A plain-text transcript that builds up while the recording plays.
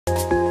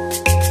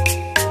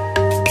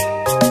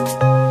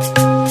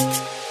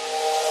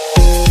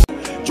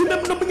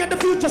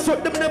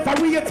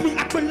get me,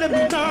 I could let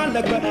me know,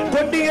 like,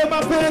 go near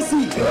my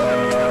fancy.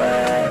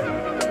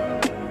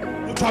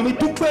 Tell me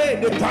to pay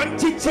the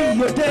quantity,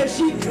 your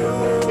dashi,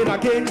 and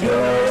again,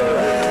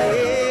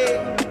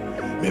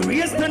 me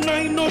raise the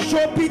 9, no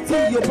show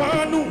pity, your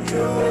banu.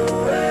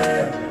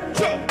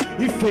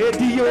 If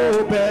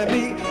you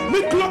baby,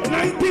 me clock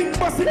 19,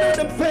 busting on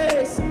them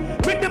face.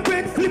 Make the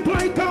brain flip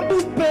like a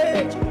boot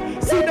page.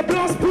 See the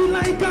blouse be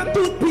like a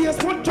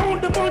toothpaste. Watch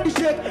on them on the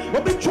shake,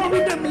 or be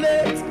throwing them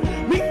legs.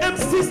 Me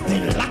MC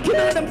still locking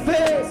on them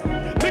face.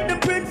 Make the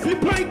brain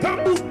flip like a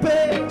boot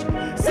page.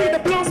 See the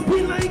blouse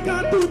be like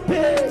a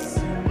toothpaste.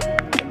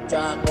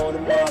 Talk on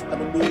the mark of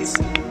the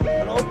beast.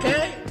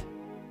 Okay.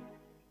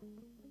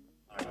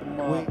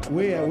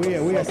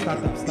 Where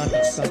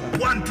startup.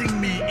 One thing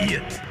me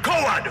eat,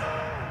 coward.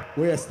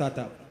 Where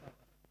startup?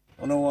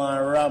 You know one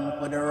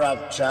ramp with the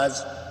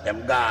raptures,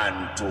 them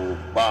gone to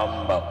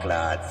bomber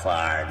clad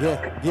far.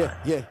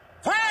 Yeah.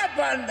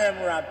 Fire on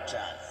them raptures.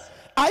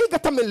 I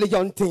got a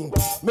million thing,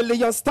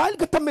 million style,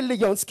 got a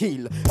million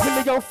skill,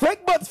 million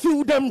fake, but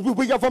few them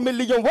we have a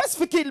million West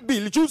for Kill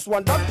Bill. Choose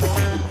one that to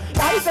kill.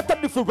 I got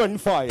a different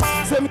file,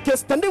 same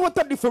case and they want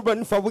a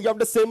different file. We have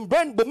the same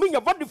brand, but me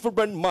have a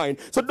different mind.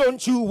 So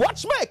don't you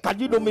watch me, cause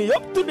you know me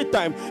up to the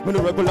time. When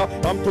a regular,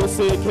 I'm too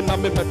sick and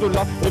I'm a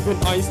medulla. Even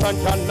Einstein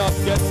cannot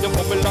get the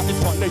formula. It's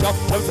funny,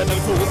 I'm saying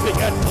I'm too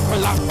sick and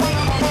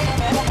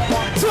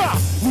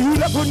new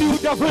level, new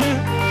devil.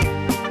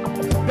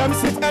 Them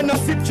sit and I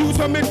sit juice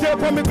when me tape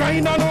when me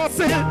grind on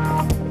hustle.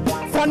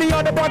 Funny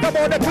how they brag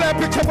about the clear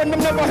picture when them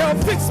never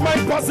help fix my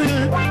puzzle.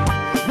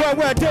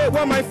 Where they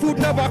where my food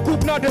never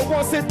cook, now they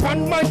want sit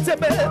on my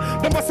table.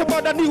 They must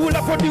about the new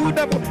life for new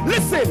devil.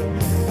 Listen,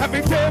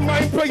 every day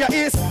my prayer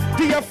is,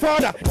 dear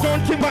Father,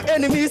 don't kill my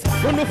enemies.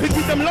 Don't know if you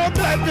give them long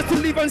life just to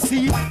live and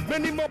see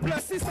many more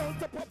blessings on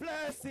top of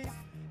blessings.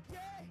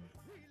 Yeah,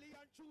 really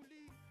and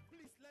truly,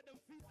 please let them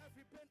feel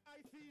every pain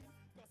I feel.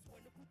 Cause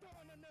when you put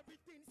on and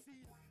everything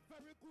see,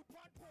 very good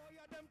bad boy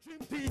and them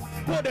dream team.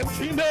 For them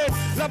dreaming,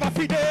 love I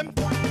feed them.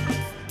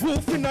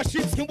 Wolf in the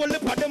sheepskin will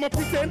lip at them and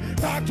pretend.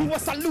 Talk to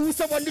us a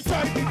loser when you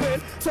try to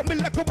win. So me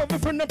like up every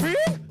friend of me.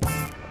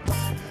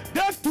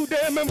 Deaf to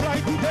them and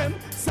right to them.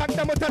 Sack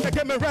them out and they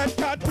give me red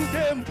card to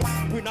them.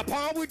 We not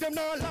power with them,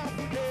 now laugh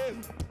with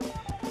them.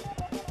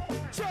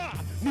 Cha,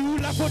 new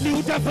life for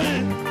new devil.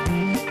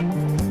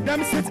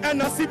 Them sit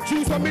and I sit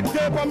juice when me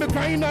tape when me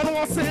grind and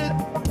hustle.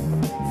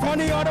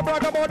 Funny how they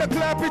brag about the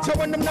clear picture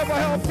when them never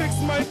help fix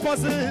my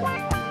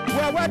puzzle.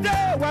 Where were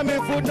they? Where my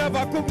food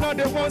never cook, now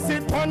they won't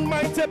sit on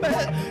my table.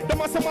 They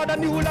must have a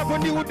new love, a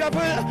new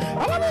devil.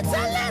 I want to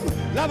tell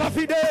them, love I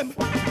feed them.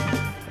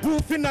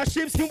 Wolf in the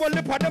sheepskin will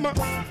lip at them.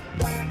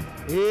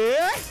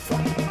 Yeah?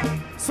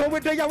 So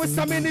with the with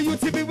some in the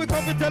UTV, we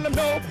come to tell them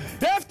no.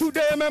 Deaf to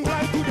them and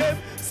blind to them.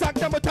 Sack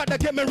them out, they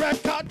give me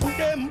red card to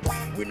them.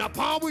 We not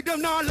power with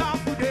them, now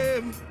laugh with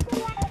them.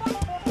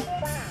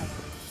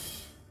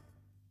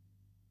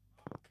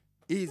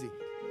 Easy.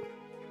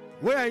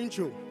 Where are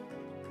intro?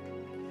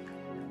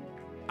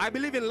 I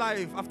believe in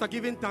life after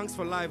giving thanks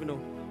for life, you know.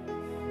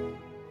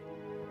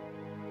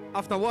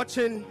 After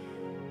watching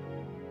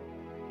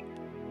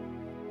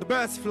the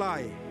birds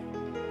fly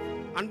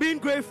and being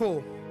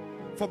grateful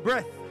for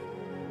breath,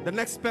 the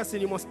next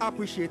person you must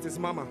appreciate is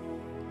Mama.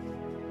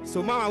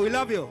 So Mama, we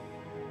love you.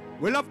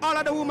 We love all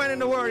of the women in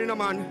the world, you know,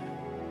 man.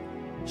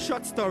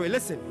 Short story,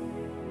 listen.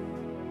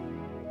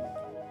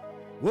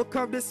 Woke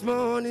up this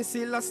morning,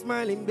 still a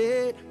smile in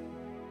bed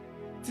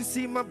to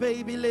see my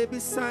baby lay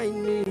beside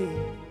me.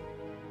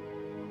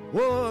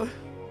 Whoa,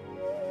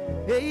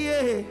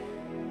 yeah.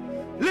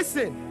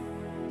 Listen,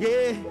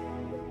 yeah.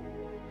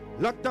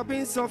 Locked up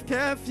in soft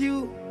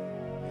curfew.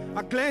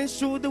 I glanced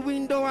through the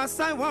window as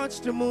I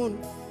watched the moon.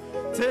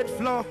 Third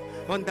floor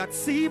on that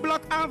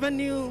C-Block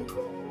Avenue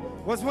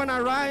was when I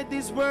write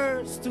these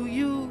words to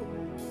you.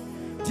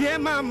 Dear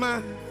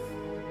Mama,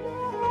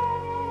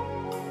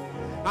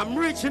 I'm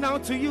reaching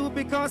out to you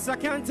because I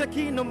can't take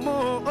it no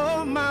more.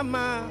 Oh,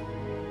 Mama.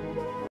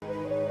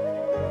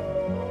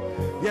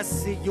 Yes,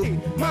 see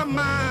you.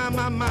 Mama,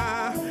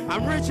 Mama,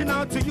 I'm reaching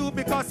out to you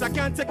because I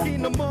can't take it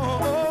no more.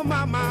 Oh,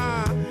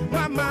 Mama,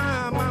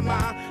 Mama,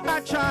 Mama,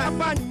 I try,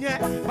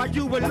 but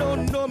you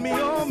alone know me.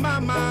 Oh,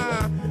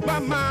 Mama,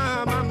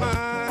 Mama,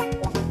 Mama.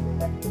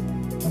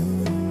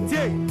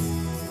 Yeah.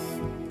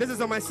 This is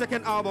on my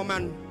second album,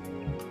 and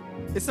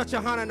it's such a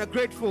honor and a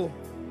grateful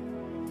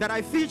that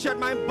I featured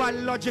my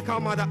biological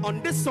mother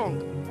on this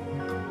song.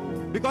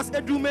 Because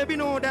Edu maybe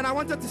know that I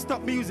wanted to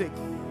stop music.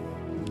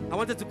 I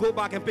wanted to go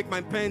back and pick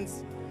my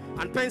pens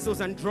and pencils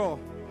and draw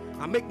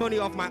and make money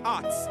off my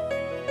arts.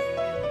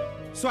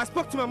 So I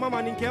spoke to my mama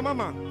and I said,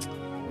 Mama,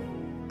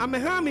 I'm a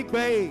hermit,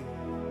 babe.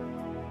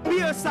 Be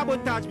a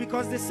sabotage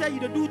because they say you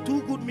don't do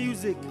too good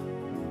music.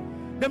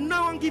 Them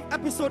now and give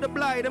Epixode a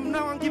blind. Them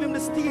now and give him the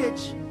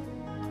stage.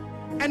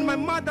 And my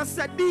mother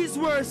said these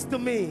words to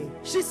me.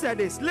 She said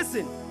this,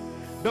 listen,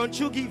 don't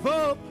you give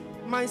up,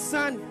 my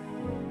son.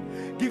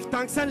 Give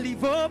thanks and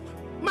live up,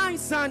 my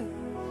son.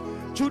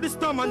 Through the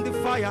storm and the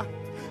fire,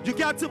 you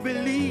got to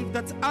believe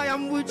that I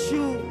am with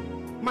you,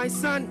 my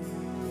son.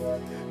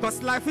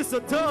 Cause life is so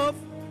tough,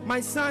 my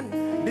son.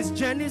 This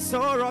journey's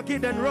so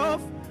rugged and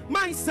rough,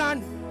 my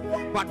son.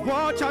 But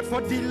watch out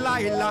for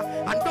Delilah,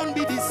 and don't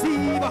be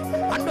deceived,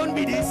 and don't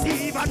be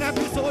deceived. An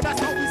episode, that's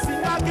how we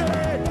sing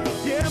again.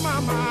 Yeah,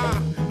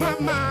 mama,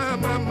 mama,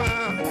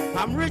 mama,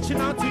 I'm reaching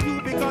out to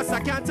you because I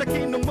can't take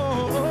it no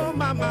more. Oh,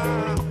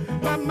 mama,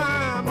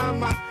 mama,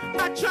 mama,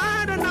 I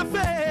tried and I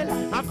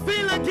failed. I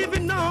feel like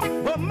giving up.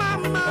 Oh,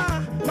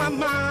 mama,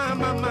 mama,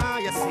 mama,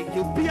 you say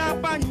you be a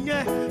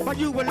banya, but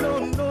you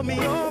alone know me.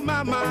 Oh,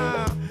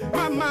 mama,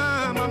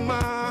 mama,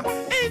 mama.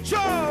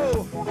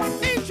 Intro,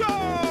 intro.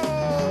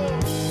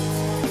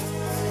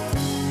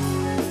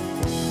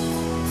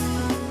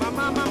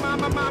 Mama, mama,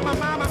 mama,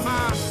 mama,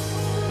 mama.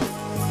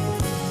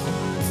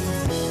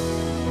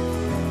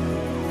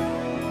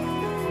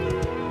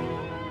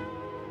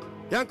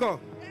 Yanko.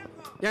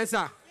 Yes,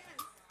 sir.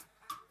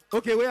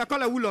 Okay, we are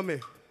calling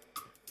Wulome.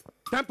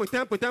 Tempo,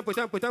 tempo, tempo,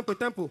 tempo, tempo,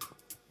 tempo.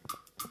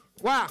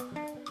 Wow.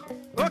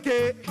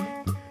 Okay.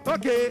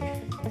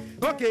 Okay.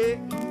 Okay.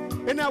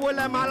 And I will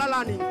let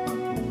Malalani.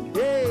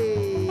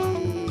 Hey.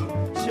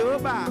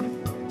 Shoba.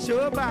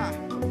 Shoba.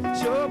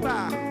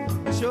 Shoba.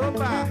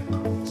 Shoba.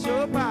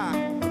 Shoba.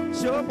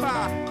 Shoba.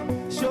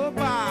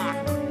 Shoba.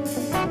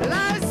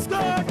 Let's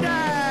go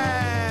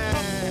there.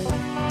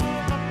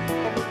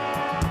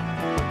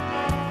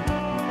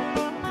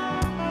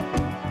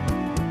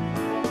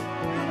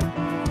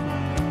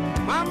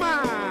 Mama.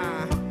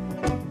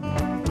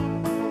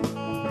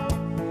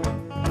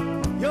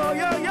 Yo,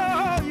 yo, yo,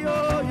 yo,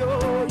 yo,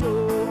 yo.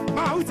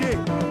 Maude.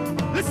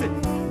 Listen.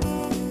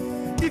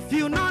 If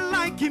you not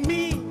liking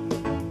me,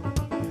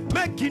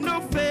 make you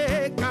no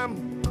fake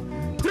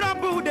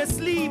trouble the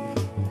sleep.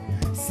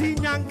 See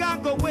nyanga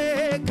go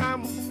wake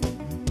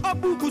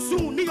Obuku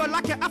soon, ni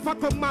like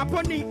afako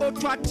maponi o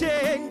twa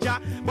change.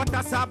 But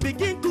as I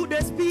begin to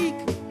the speak,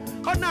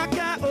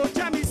 onaga o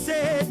jami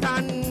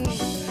Satan.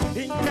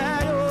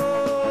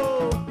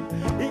 Inkayo,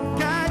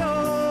 Inkayo,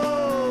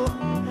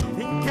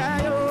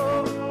 Inkayo,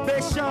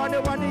 be sure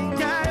the one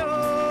Inkayo,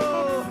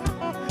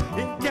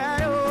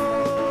 Inkayo,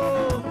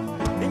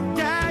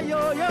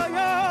 Inkayo, yo,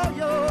 yo,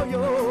 yo,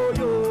 yo,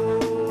 yo.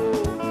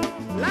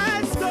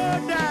 Let's go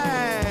there.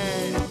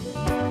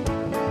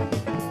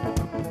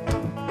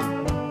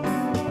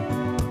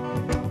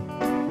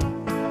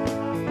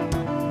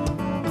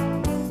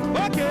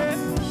 Okay.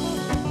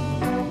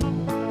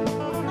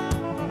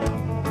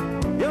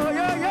 Yo,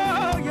 yo, yo,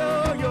 yo,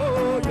 yo,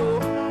 yo.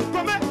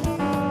 Come here.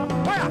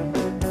 Oya.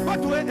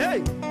 What way? Hey.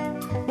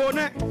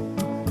 Bonnet.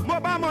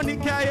 Moba money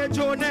kaya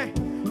jone.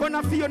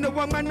 Bona feel no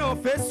woman no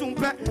face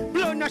sumpe.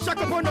 Blow na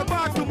shaka bona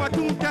bar to my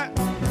tunke.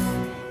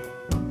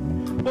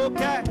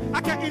 Okay.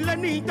 I can't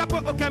ilani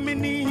tapo okay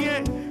mini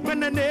here.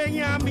 Menane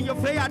ya me your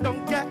fay I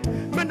don't care.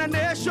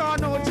 Menane sure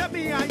no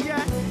jabi ya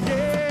yeah.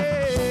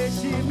 Yeah.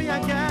 She me a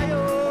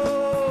kayo.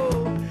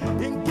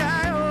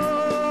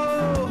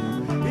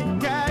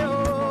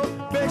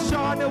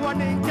 The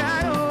one in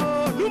Kayo,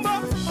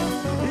 Lumba,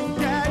 in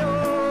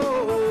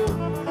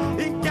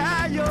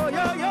Kayo,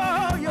 yo, yo,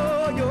 yo,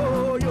 yo,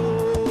 yo.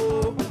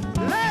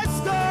 Let's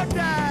go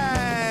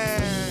there.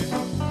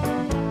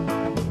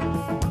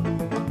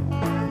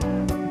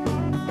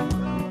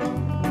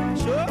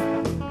 Sure,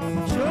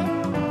 sure,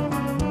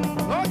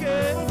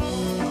 okay.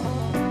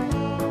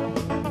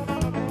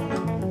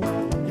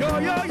 Yo,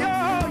 yo, yo,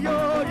 yo,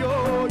 yo,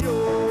 yo.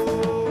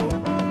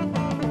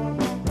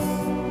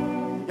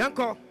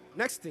 Yanko,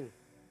 next thing.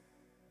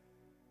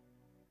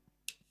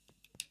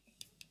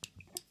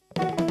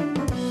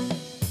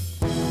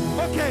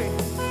 Okay,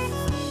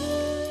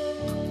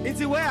 it's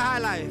the way high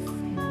life.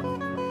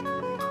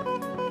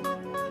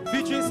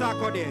 Featuring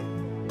Sarkodie.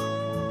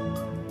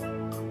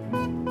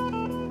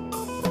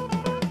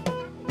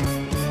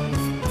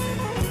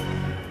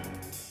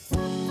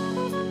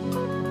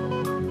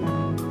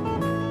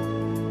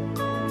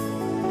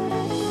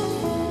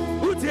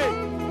 Ute,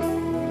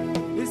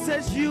 it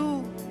says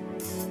you.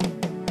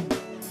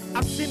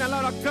 I've seen a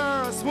lot of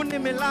girls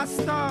wanting me last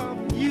stop.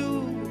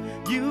 You.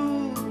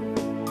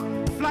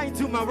 Flying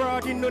to my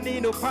world, you don't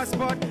need no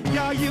passport.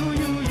 Yeah, you.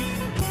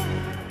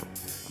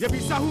 You be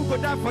so who go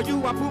die for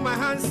you, I put my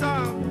hands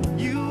up.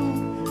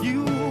 You,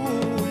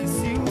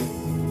 it's you.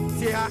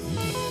 See ha?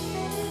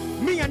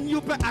 Me and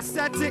you be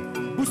aesthetic.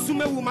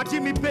 Busume wuma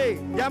Jimmy Pay,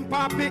 Yam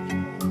Papi,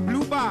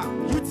 Blue Bar,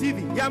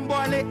 UTV, Yam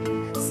Boile,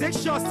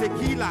 6 shots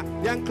tequila,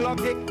 Yam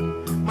Clock it.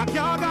 My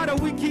girl got a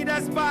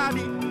wickedest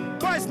body.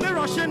 Boys no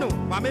rushing no,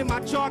 but me my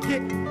chalk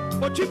it.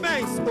 But you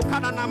banks,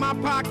 Okada na my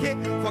pocket.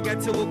 Forget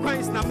to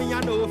coins, na me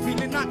I know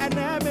feeling na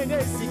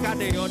enemy. Sika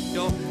de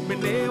yodo,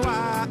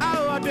 menewa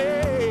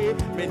awade,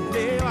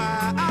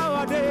 menewa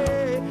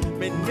awade,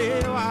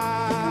 menewa.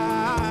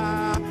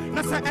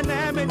 Nasa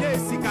enemy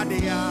sika de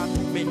ya,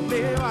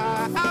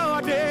 menewa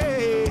awade,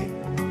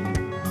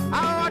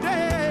 awade.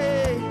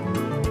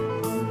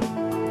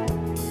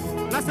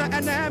 Nasa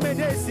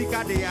enemy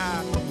sika de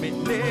ya,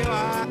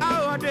 menewa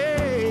awade,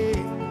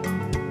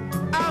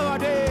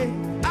 awade.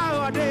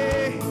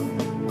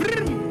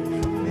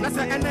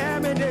 Nasa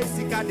enemy de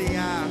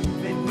sikadea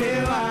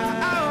menewa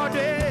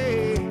aode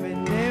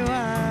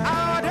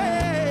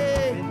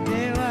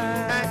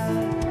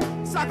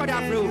for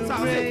that bro. So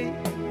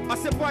I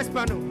say boys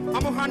panel,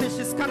 I'm a honey,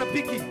 she's kinda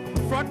picky.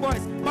 Fraud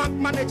boys, bank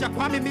manager,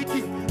 Kwame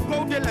Mickey.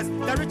 Gold dealers,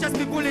 the richest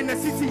people in the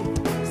city.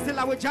 Still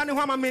I with Johnny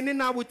Wama meaning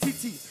now with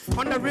Titi.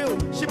 On the real,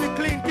 she be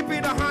clean, keep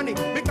it a honey.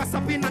 Because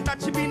I've been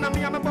that she been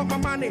me, I'm about my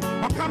money.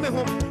 I come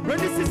home,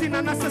 rainy season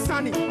and that's a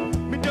sunny.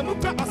 Me the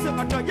move I say,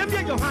 I don't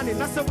give your honey.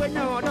 That's the way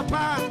you're on the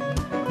bar.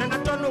 Then I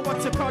don't know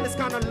what to call this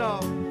kind of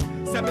love.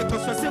 Say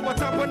because I say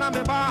what up when I'm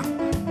a bar.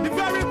 The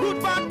very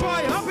good bad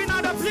boy, up in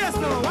other place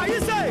now. What you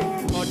say?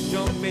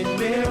 Ojo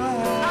menewa,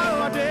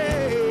 our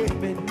day,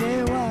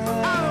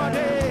 menewa, our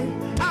day,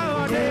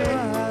 our day.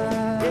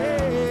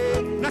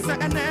 That's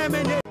an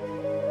enemy.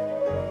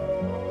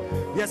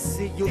 Yes,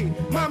 see you,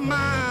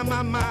 mama,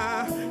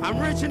 mama. I'm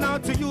reaching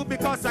out to you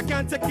because I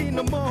can't take it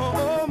no more.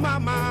 Oh,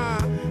 mama,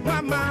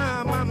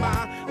 mama,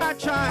 mama. I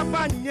try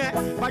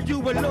banye, but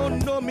you alone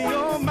know me.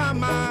 Oh,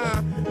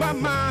 mama,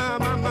 mama,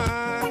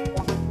 mama.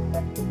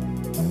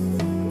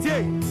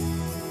 Yeah.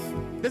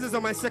 This is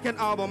on my second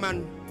album,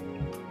 man.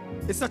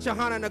 It's such a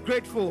honor and a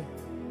grateful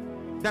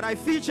that I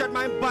featured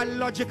my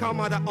biological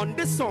mother on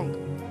this song.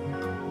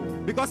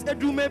 Because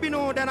Edu maybe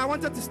know that I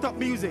wanted to stop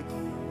music.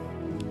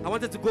 I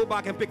wanted to go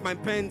back and pick my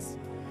pens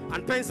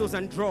and pencils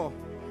and draw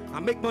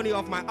and make money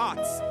off my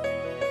arts.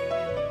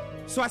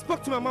 So I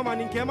spoke to my mama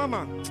and Ninke,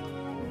 Mama,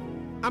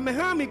 I'm a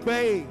hammock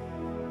bay.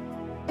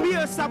 Be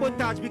a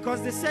sabotage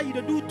because they say you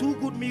don't do too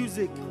good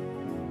music.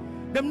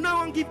 Them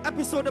now and give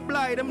Epixode the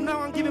blind, them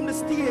now and give him the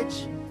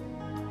stage.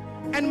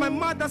 And my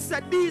mother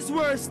said these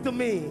words to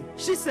me.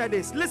 She said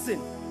this, listen,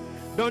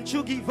 don't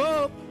you give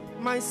up,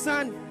 my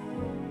son.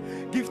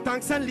 Give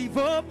thanks and live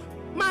up,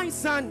 my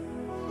son.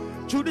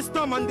 Through the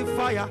storm and the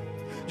fire,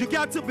 you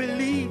got to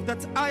believe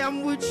that I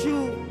am with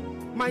you,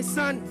 my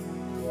son.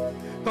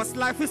 Cause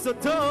life is so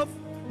tough,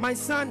 my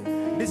son.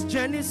 This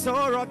journey is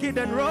so rugged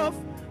and rough,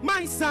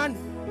 my son.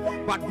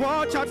 But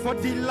watch out for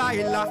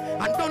Delilah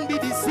and don't be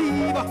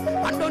deceived,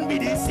 and don't be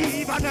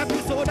deceived. An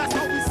episode, that's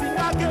how we sing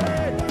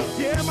again.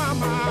 Yeah,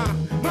 mama,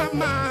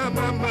 mama,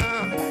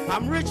 mama.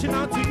 I'm reaching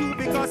out to you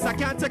because I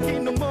can't take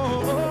it no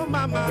more. Oh,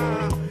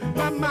 mama,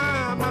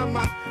 mama,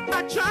 mama.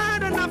 I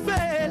tried and I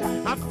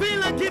failed. I feel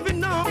like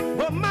giving up.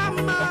 Oh,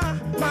 mama,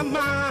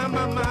 mama,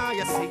 mama.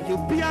 You say you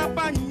be a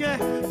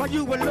banye, but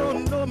you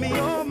alone know me.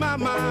 Oh,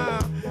 mama,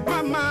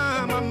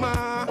 mama,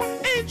 mama.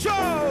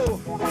 Intro,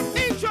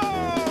 intro.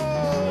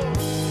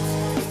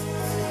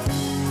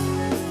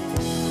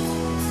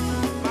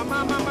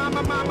 Mama, mama,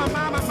 mama, mama,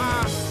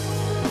 mama.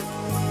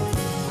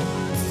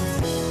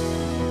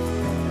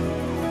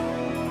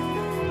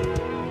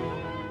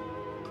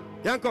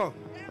 Yanko,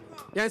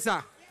 yes,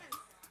 sir.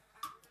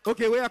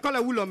 Okay, we are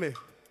calling Wulo me.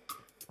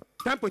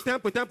 Tempo,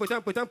 tempo, tempo,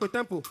 tempo, tempo,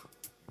 tempo.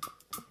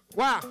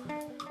 Wow.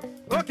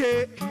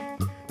 Okay,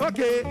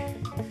 okay,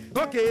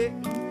 okay.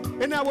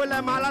 And I will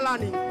let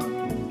Malalani.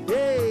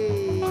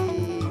 Hey,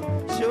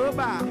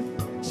 Shoba,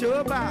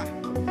 Shoba,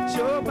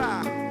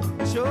 Shoba,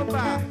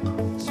 Shoba,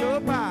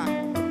 Shoba,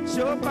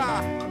 Shoba,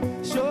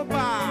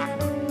 Shoba.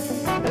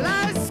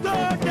 Let's go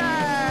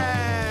there.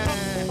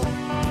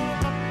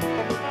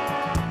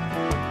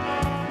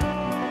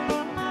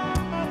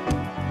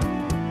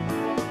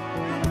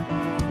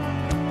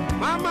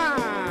 Mama,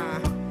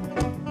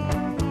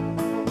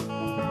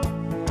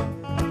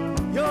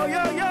 yo,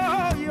 yo, yo,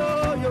 yo,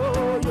 yo,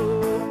 yo.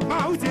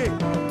 Mauti,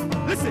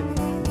 listen.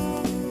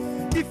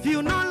 If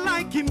you not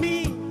liking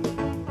me,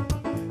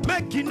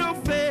 make you no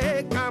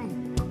fake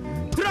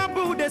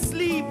trouble the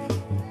sleep.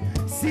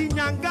 See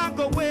nyanga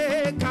go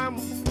wake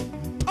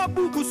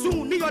Obugu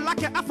soon, ni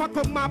like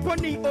Afako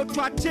maponi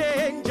otra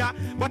changer.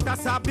 But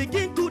as I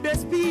begin to the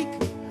speak,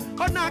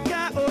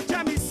 Onaka o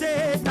Jami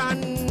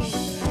Satan.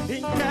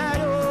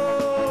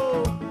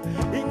 Inkayo,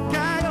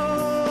 Inkayo,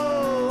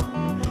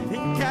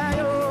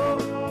 Inkayo,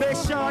 be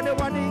sure the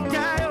one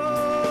Inkayo,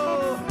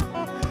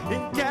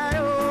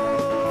 Inkayo,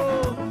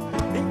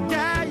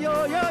 Inkayo,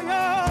 yo,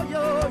 yo,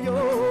 yo, yo,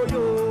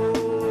 yo.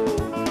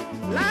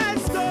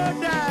 Let's go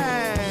there.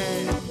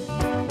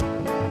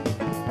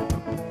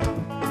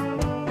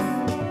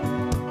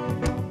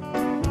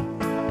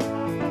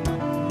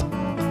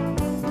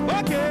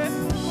 Okay.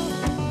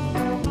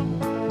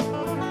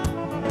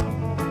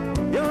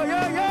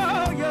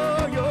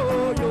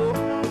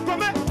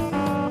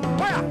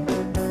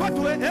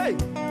 Hey,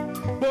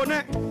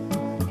 Bonnet,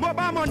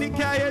 Mobile money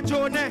carry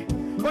Jone.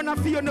 When I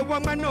feel no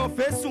woman no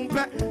face soon,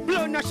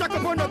 blow na shaka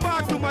on the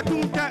bar to my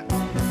tunka.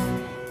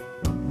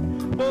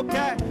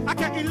 Okay, I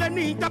can't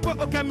ilani tapo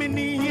okay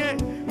mini here.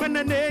 When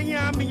the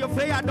name me your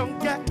fay I don't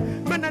care.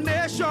 When the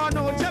nation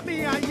no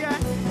jabby I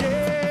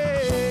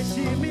yeah,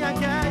 she me a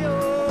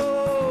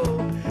gayo.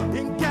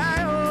 In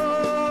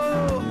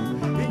gayo,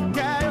 in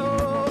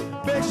gayo,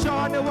 be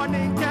sure the one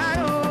in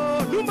gayo.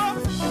 Lumba,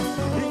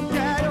 in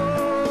gayo.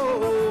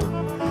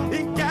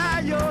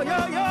 Yo, yo,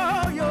 yo,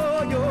 yo,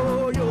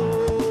 yo, yo.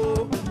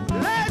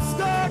 Let's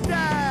go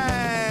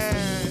there.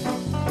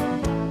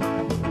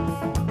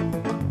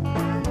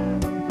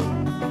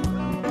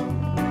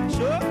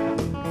 Sure,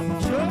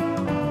 sure.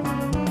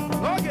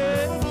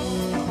 Okay.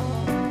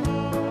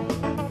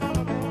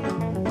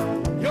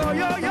 Yo,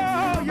 yo, yo.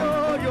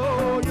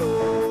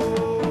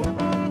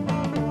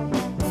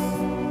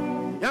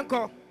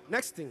 Yanko,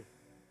 next thing.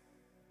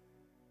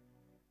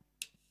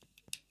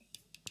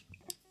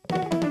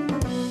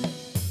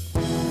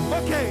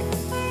 Okay.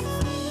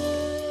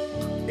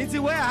 It's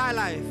the way high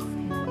life.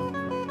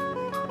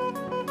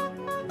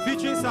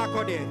 Featuring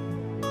Sarkodie.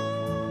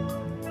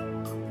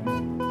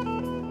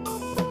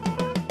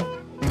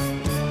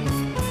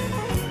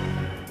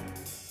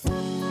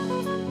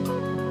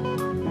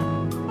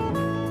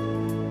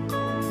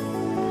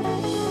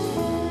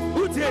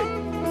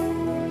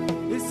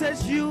 It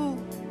says you.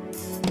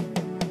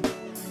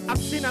 I've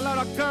seen a lot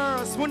of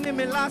girls wanting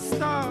me last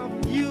stop.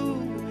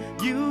 You.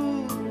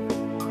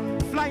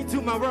 Flying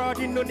to my world,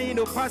 you don't need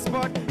no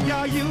passport.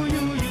 Yeah, you.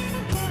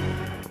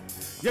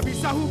 You be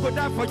so who go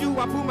die for you,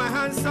 I put my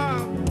hands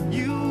up. It's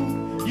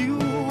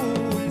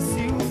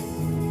you.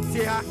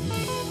 Yeah.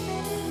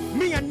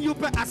 Me and you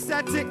be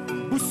aesthetic.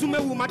 Usume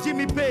wuma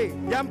Jimmy Pay.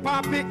 Yam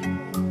Papi.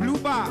 Blue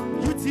Bar.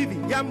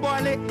 UTV. Yam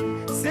Boile.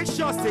 6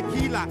 shots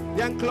tequila.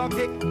 Yam clock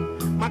it.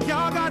 My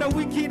girl got a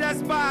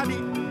wickedest body.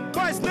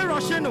 Boys me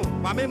rushing no.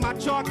 But me my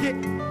chalk it.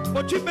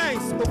 But you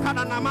banks.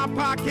 Okada na my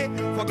pocket.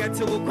 Forget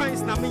to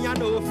coins na me I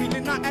know.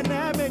 Feeling na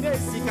enemy.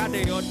 Sika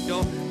de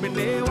yodo.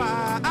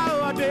 Menewa.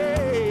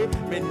 Awade.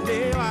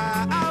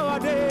 Menewa.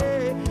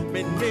 Awade.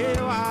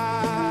 Menewa.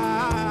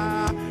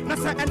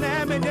 Nasa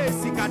enemy.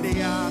 Sika de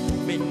ya.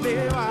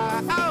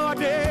 Menewa.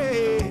 Awade.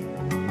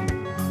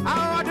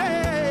 Awade.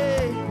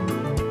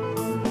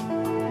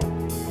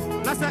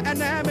 Nasa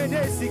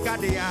enemy. Sika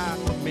de ya.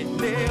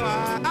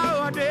 Menewa.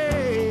 Awade.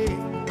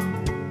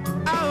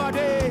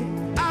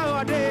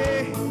 Awade.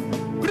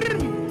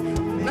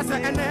 Nasa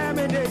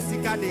enemy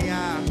sika de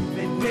ya.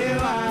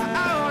 Menewa.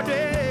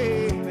 Awade.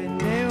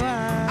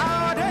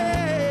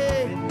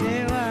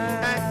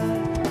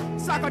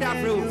 Sakoda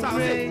bro.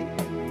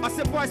 I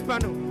say boys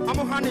panel. I'm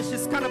a honey,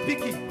 she's kinda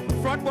picky.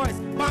 Fraud boys,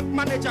 bank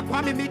manager,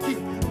 Kwame Mickey.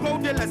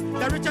 Gold dealers,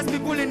 the richest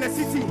people in the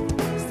city.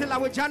 Still I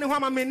with Johnny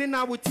Wama meaning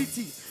now with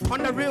Titi. On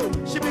the real,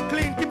 she be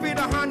clean, keep it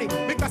a honey.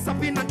 Because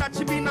Sabina that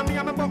she be na me,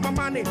 I'm about my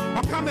money.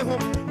 I come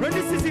home,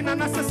 rainy season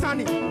and that's a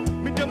sunny.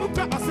 Me the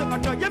muka I say,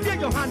 but you be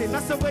your honey.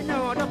 That's the way you're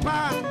on the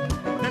bar.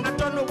 Then I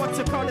don't know what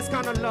to call this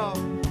kind of love.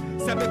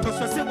 Say because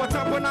you see what's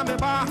up when I'm a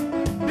bar.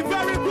 The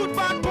very good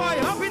bad boy,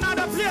 hopping out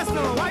of place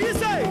now. Why you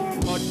say?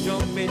 Ojo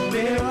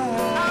Menewa,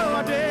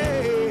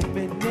 Awade,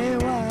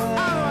 Menewa,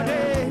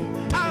 Awade,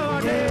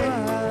 Awade.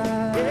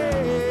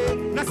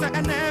 Nasa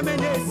enemy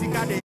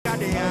sika de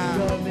ya.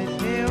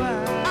 Menewa,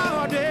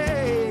 Awade,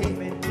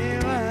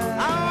 Menewa,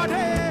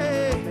 Awade.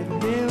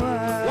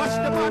 Watch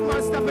the bad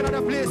man stepping out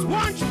of place.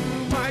 Watch.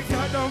 My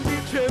God, don't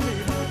betray me.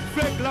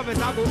 Fake lovers,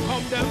 I go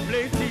come them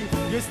plenty.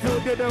 You still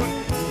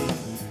didn't.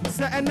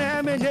 Say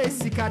enemy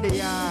sika de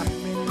ya.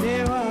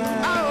 Menewa,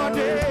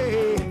 Awade,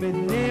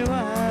 Menewa,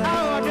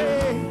 Awade,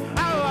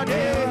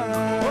 Awade.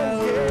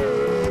 Oh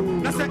yeah.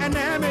 Nasa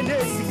enemy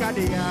sika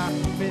de ya.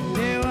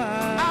 Menewa,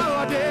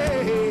 Awade,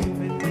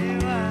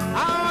 Menewa,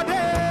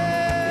 Awade.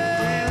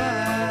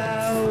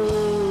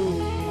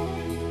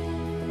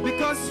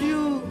 Because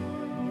you.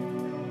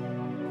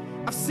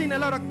 I've seen a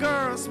lot of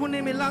girls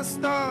wanting me last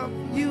stop.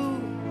 You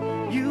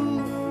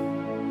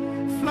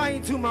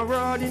flying to my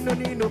world, you don't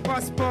need no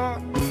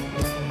passport.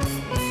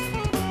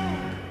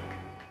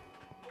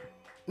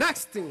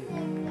 Next thing.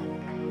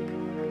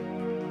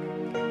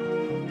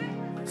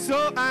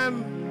 So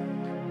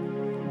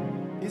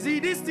you see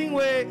this thing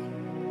where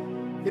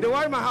it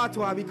worry my heart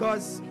to her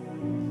because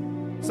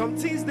some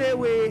things they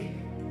way.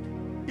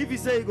 If you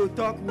say you go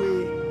talk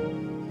way,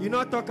 you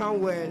not talking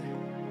well.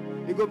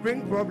 It go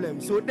bring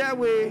problems. So that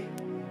way,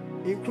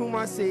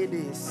 Nkrumah say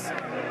this.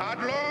 At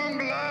long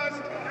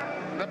last,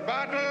 the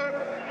battle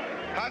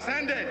has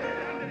ended.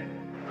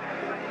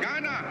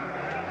 Ghana,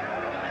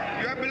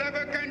 your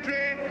beloved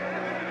country,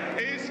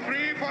 is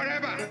free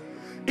forever.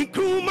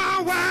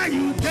 Nkrumah, why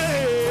you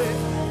there?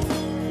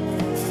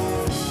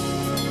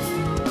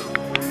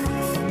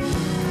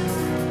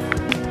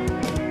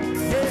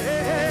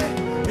 Yeah,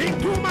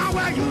 Nkrumah,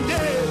 why you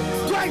there?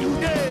 Why you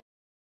there?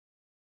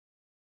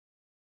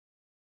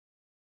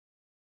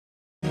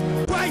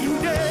 Why you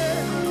there?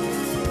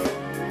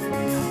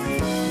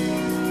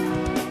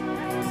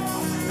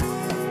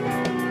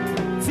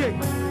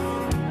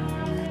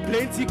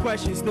 Plenty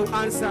questions, no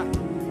answer.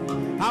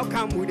 How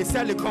come we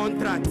sell a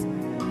contract?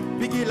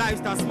 Biggie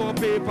lifestyle, small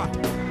paper.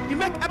 You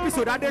make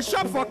episode at the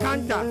shop for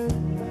Kanta.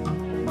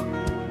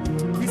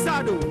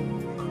 Isado.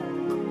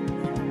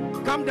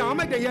 Come down, I'll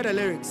make them hear the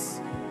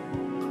lyrics.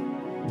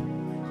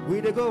 We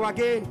they go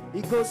again,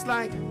 it goes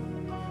like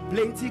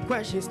plenty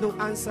questions, no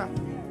answer.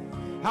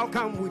 How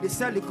come we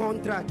sell the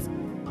contract?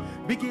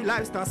 Biggie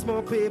lifestyle,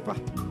 small paper.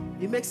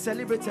 You make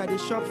celebrity at the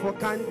shop for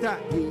Kanta.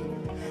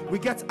 We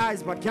get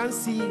eyes but can't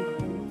see.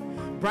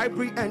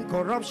 Bribery and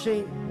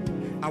corruption.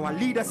 Our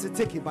leaders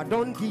take it but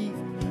don't give.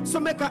 So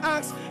make her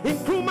ask,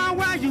 Nkrumah,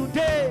 why you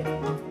there?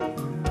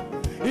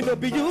 You know,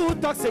 be you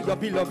talk, say your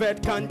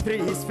beloved country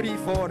is free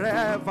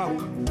forever.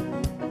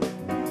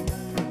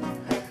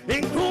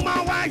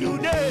 Nkrumah, why you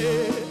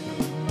there?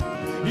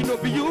 You know,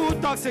 be you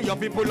talk, say your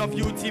people of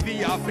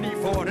UTV are free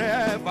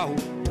forever.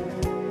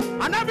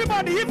 And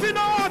everybody, if you know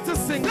how to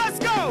sing, let's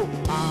go.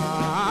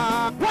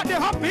 What they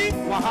happy?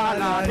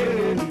 Wahala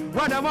day.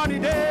 What the money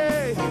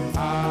day?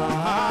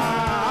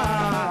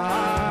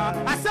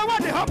 I said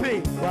what they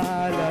happy?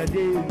 Wahala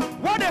day.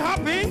 What they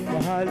happy?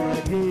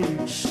 Wahala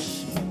day.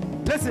 Shh.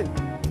 Listen.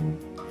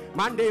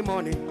 Monday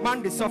morning,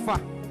 Monday suffer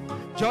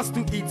just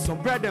to eat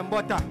some bread and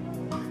butter.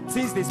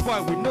 Since they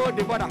spoil, we know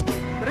the butter.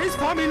 There is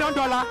 $4 million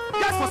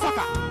just for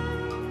soccer.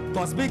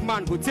 Cause big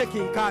man go take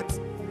in cards.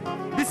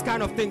 This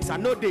kind of things are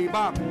no day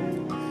back.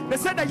 They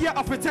said the year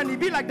of return, it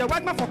be like the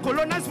white man for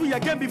colonials we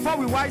again before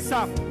we wise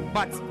up.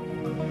 But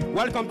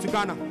welcome to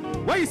Ghana.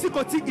 When you see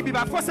Koti, it be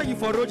by forcing you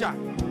for Roger.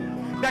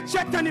 The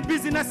Chetani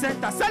Business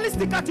Center, sell a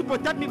sticker to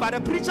protect me, but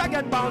the preacher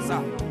get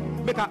bouncer.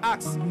 Make her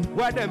ask,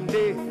 where them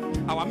they?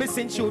 Our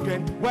missing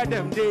children, where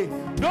them they?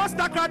 Those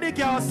Takradi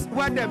girls,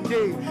 where them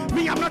they?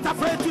 Me, I'm not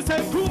afraid to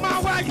say,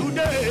 Kuma, where you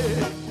they?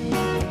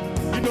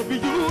 You know, be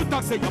you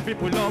talk, say your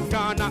people of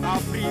Ghana are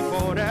free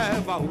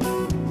forever.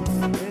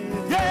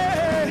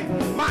 Yeah,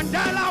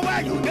 Mandela,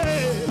 where you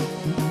there?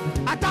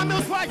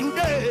 Atamis, where you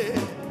there?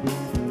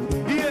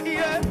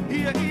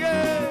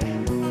 Yeah.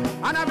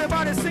 And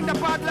everybody sing the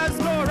part, let's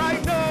go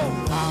right now.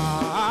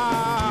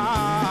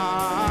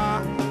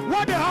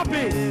 What they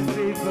happy?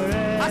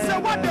 I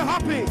said, what they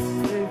happy?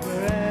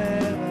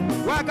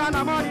 Where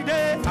Ghana money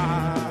day?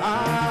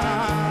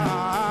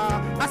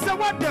 I said,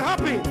 what they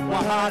happy?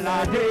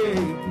 Wahala day.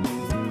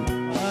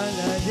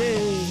 Wahala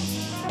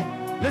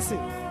day. Listen.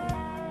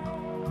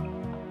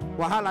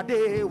 Wahala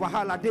day,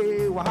 wahala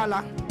day,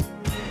 wahala.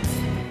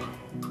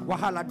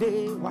 Wahala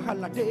day,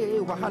 wahala day,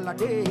 wahala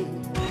day.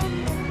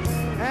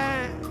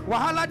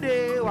 Wahala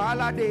day,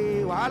 wahala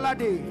day, wahala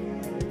day.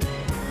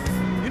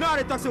 You know how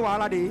they talk to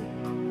wahala day?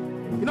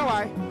 You know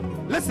why?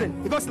 Listen,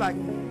 it goes like,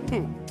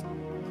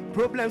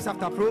 problems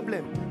after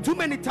problem. Too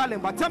many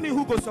talent, but tell me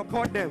who go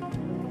support them.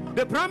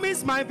 They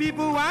promise my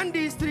people 1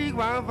 district,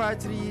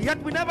 153,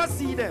 yet we never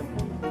see them.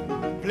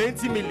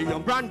 Plenty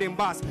million branding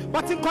bars,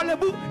 but in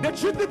Kolebu, they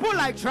treat people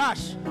like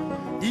trash.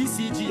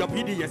 ECG or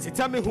PDS, you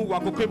tell me who I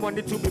go pay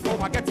money to before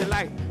I get a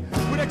line.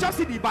 With the job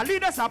city, but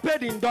leaders are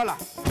paid in dollar.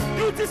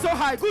 Duty so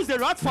high, goods they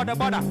rot for the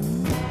border.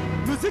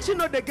 Musicians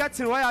know they get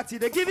in royalty,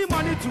 they give him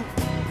money too,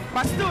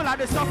 but still like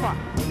they suffer.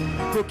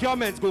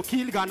 Procurements go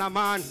kill Ghana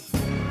man.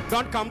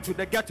 Don't come to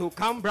the ghetto,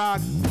 come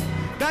brag.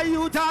 The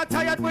youth are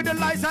tired with the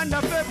lies and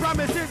the fake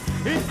promises.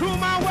 In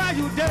Kruma where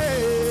you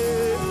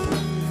day.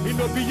 It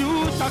no be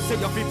you talk say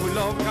your people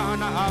of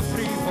Ghana are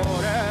free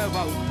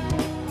forever.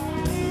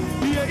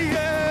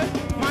 Yeah.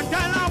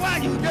 Mandela where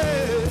you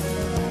day.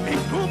 In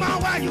Kruma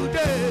where you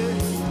day.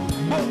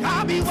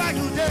 Mogabi where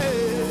you day.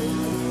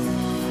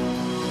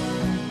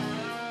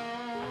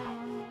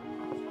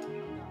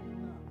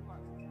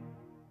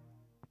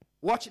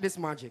 Watch this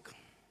magic.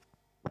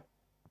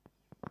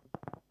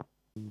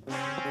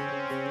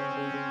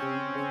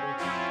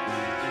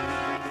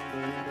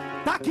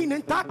 Talking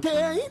and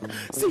talking,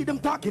 see them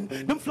talking,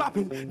 them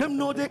flopping, them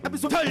know the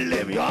episode. Tell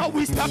them, yo,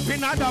 we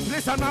stepping at the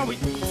place and now we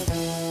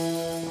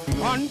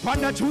on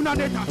Panda Tuna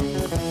Data.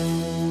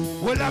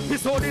 Well,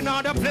 episode in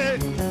other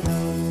place.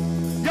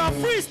 Yo,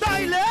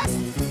 freestylers,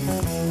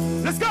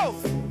 let's go.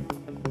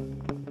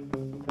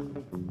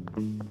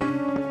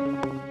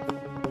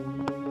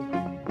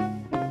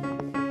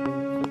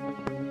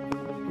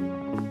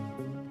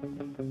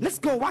 Let's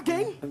go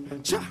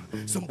again. Cha.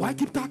 Some boy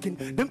keep talking,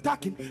 them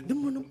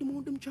run up,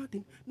 them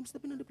chatting, them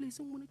stepping on the place.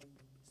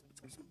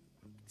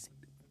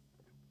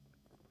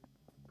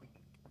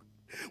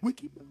 We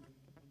keep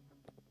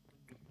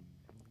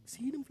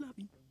see them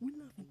flapping, we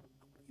laughing.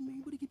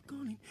 Everybody keep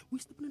calling. We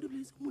stepping on the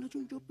place. I wanna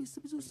jump up, it's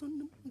episode son,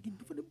 them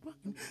for them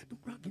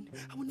bragging.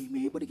 I wanna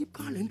everybody keep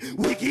calling.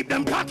 We keep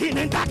them talking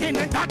and talking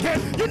and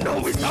talking. You know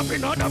we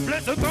stepping on the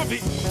place of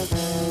coffee.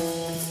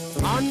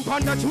 And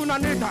Panda Tuna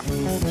Neta.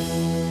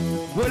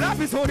 Well,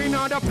 episode in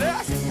other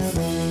place.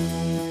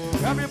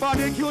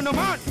 Everybody tune them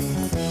on.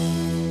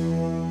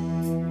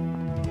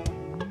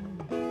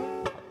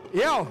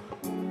 Yo,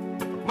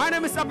 my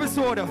name is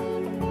Epixode.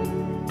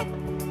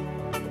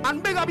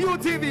 And big up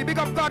UTV, big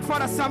up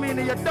Godfather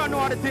Samini. You don't know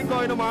how the thing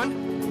going on, man.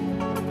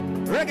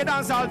 Reggae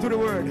dancehall to the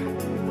word.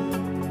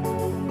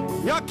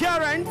 Your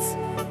current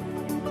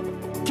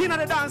King of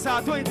the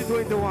Dancehall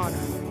 2021.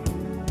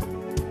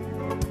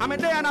 I'm a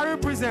day and I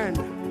represent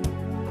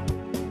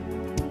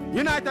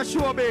United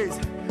Showbiz.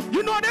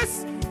 You know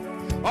this?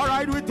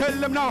 Alright, we tell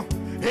them now.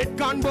 It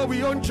can but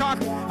we on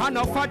track. And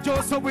no fat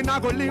Joe, so we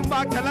not go lean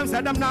back. Tell them,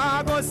 say them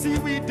not go see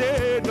we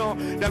dead. No,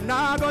 them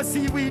not go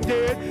see we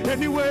dead.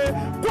 Anyway,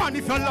 go on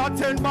if you're not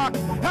turn back.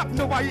 Help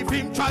no wife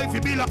him try if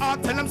you be like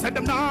art. Tell them, say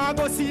them not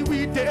go see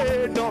we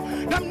dead. No,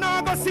 them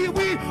not go see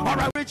we.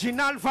 Our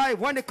original vibe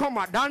when they come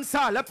at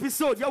dancehall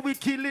episode. Yeah, we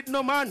kill it,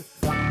 no man.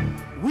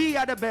 We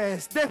are the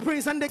best. The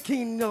prince and the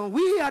king. No,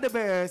 we are the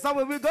best. How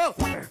will we go?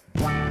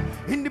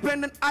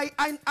 Independent I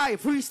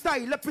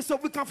freestyle episode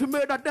we can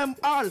murder them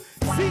all.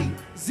 Z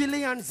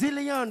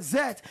zillion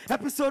Z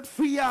episode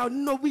 3 out.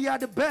 No, we are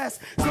the best.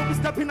 So we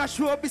step in a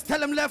showbiz, tell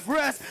them left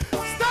rest.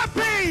 Stop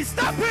please.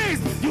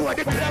 You are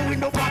the clown with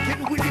no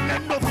backing, we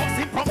didn't no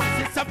fussing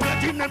promises.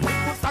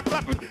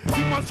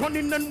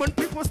 running, and when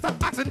people start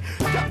asking,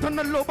 get on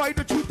the low by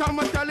the truth, I'm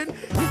a telling.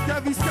 If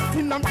there be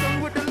stepping, I'm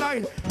done with the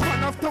line.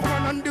 One after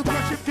one, and the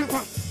crash if you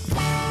want.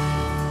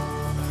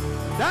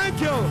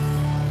 Thank you.